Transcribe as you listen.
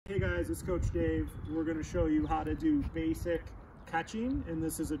Hey guys, it's Coach Dave. We're going to show you how to do basic catching, and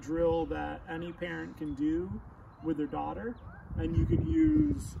this is a drill that any parent can do with their daughter. And you could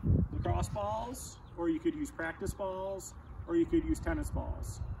use lacrosse balls, or you could use practice balls, or you could use tennis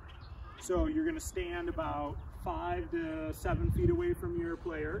balls. So you're going to stand about 5 to 7 feet away from your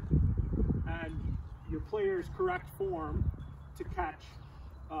player, and your player's correct form to catch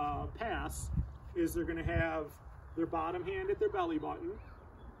pass is they're going to have their bottom hand at their belly button,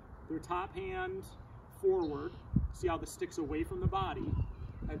 their top hand forward. See how the stick's away from the body,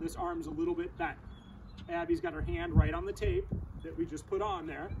 and this arm's a little bit bent. Abby's got her hand right on the tape that we just put on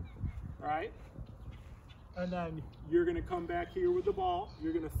there, all right? And then you're gonna come back here with the ball,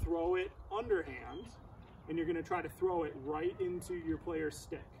 you're gonna throw it underhand, and you're gonna try to throw it right into your player's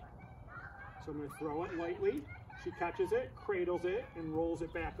stick. So I'm gonna throw it lightly, she catches it, cradles it, and rolls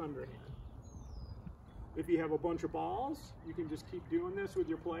it back underhand. If you have a bunch of balls, you can just keep doing this with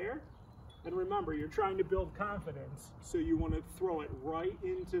your player. And remember, you're trying to build confidence, so you want to throw it right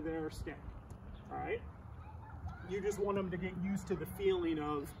into their stick, all right? You just want them to get used to the feeling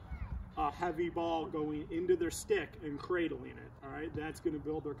of a heavy ball going into their stick and cradling it, all right? That's going to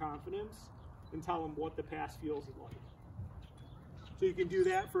build their confidence and tell them what the pass feels like. So you can do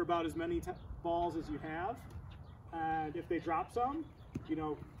that for about as many balls as you have. And if they drop some, you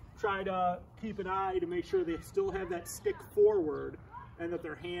know, try to keep an eye to make sure they still have that stick forward and that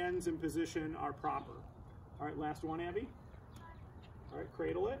their hands and position are proper. All right, last one, Abby. All right,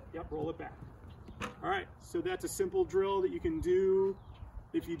 cradle it. Yep, roll it back. All right, so that's a simple drill that you can do.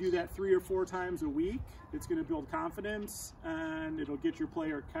 If you do that 3 or 4 times a week, it's gonna build confidence and it'll get your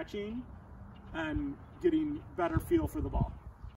player catching and getting better feel for the ball.